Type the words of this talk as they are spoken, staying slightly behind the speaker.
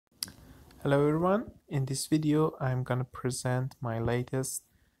Hello everyone, in this video I'm gonna present my latest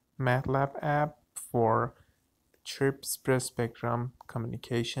MATLAB app for Chirp spread spectrum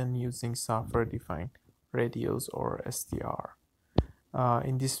communication using software-defined radios or SDR.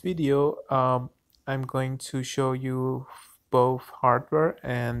 In this video I'm going to show you both hardware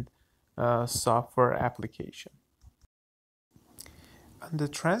and software application. On the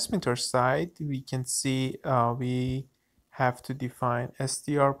transmitter side, we can see we have to define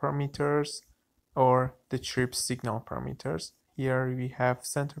SDR parameters or the Chirp signal parameters. Here we have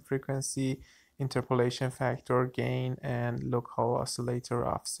center frequency, interpolation factor, gain, and local oscillator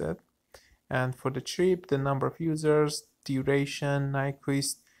offset. And for the Chirp, the number of users, duration,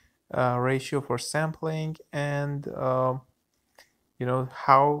 Nyquist ratio for sampling, and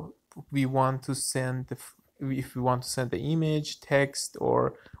how we want to send if we want to send the image, text,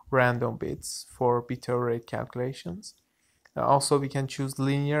 or random bits for bit rate calculations. Also, we can choose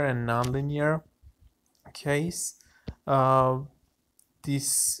linear and nonlinear case.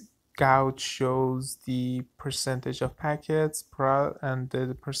 This gauge shows the percentage of packets and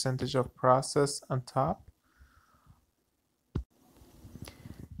the percentage of process on top.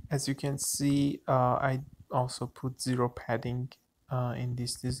 As you can see, I also put zero padding in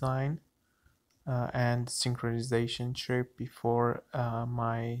this design and synchronization chirp before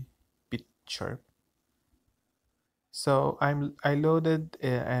my bit chirp. So I loaded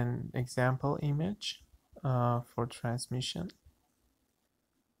an example image for transmission.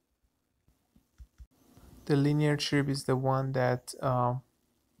 The linear chirp is the one that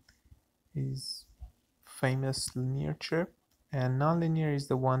is famous linear chirp, and nonlinear is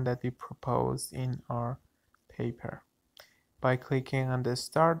the one that we proposed in our paper. By clicking on the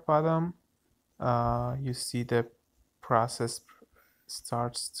start button, you see the process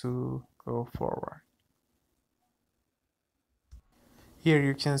starts to go forward. Here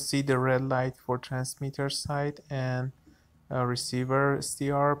you can see the red light for transmitter side and receiver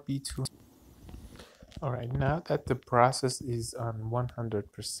SDR B2. Alright, now that the process is on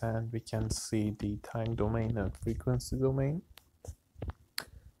 100%, we can see the time domain and frequency domain.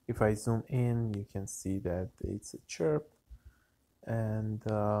 If I zoom in, you can see that it's a chirp and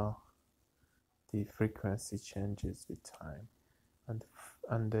the frequency changes with time. And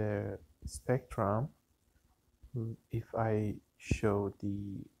on the spectrum, if I show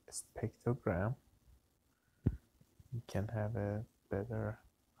the spectrogram, you can have a better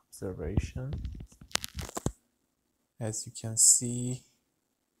observation. As you can see,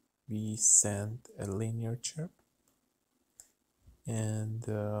 we send a linear chirp, and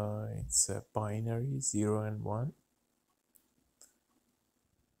it's a binary 0 and 1. You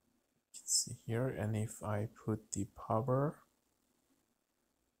can see here, and if I put the power,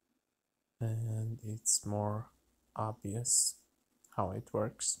 and it's more obvious how it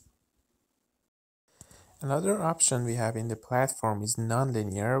works. Another option we have in the platform is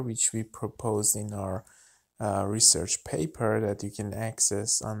nonlinear, which we proposed in our research paper that you can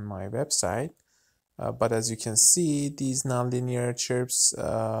access on my website. But as you can see, these nonlinear chirps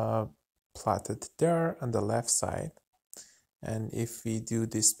plotted there on the left side. And if we do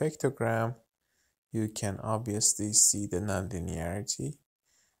the spectrogram, you can obviously see the nonlinearity.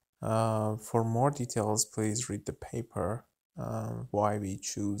 For more details, please read the paper why we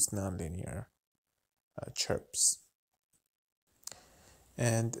choose nonlinear chirps.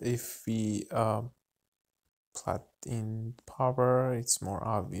 And if we plot in power, it's more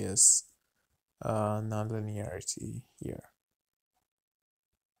obvious nonlinearity here.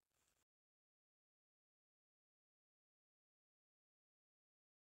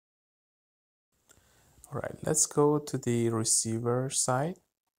 All right, let's go to the receiver side.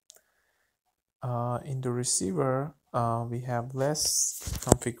 In the receiver, we have less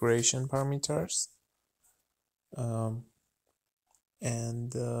configuration parameters.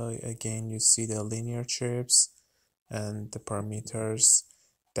 And again, you see the linear chirps and the parameters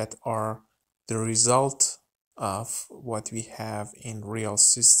that are the result of what we have in real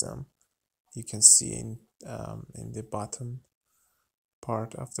system. You can see in the bottom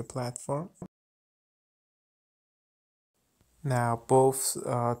part of the platform. Now both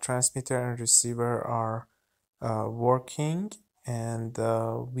transmitter and receiver are working, and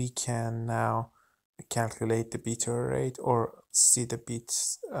we can now calculate the bit rate or see the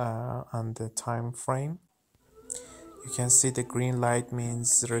bits on the time frame. You can see the green light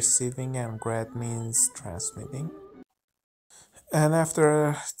means receiving and red means transmitting. And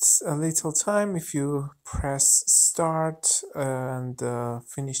after a little time, if you press start and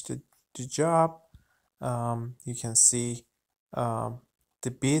finish the job, you can see the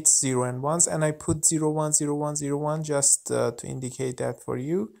bits 0 and 1s, and I put 0 1 0 1 0 1 just to indicate that for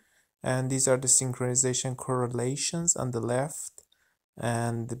you. And these are the synchronization correlations on the left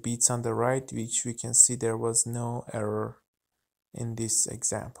and the bits on the right, which we can see there was no error in this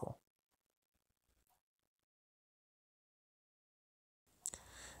example.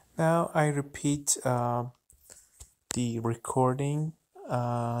 Now I repeat the recording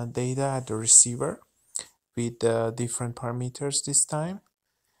data at the receiver with different parameters this time.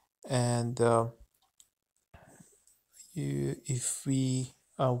 And if we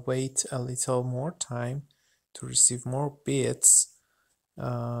wait a little more time to receive more bits,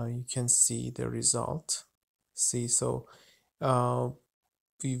 you can see the result. See, so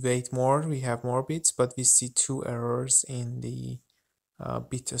we wait more, we have more bits, but we see 2 errors in the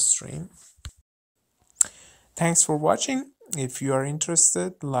bit stream. Thanks for watching. If you are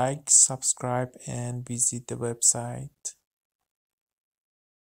interested, like, subscribe, and visit the website.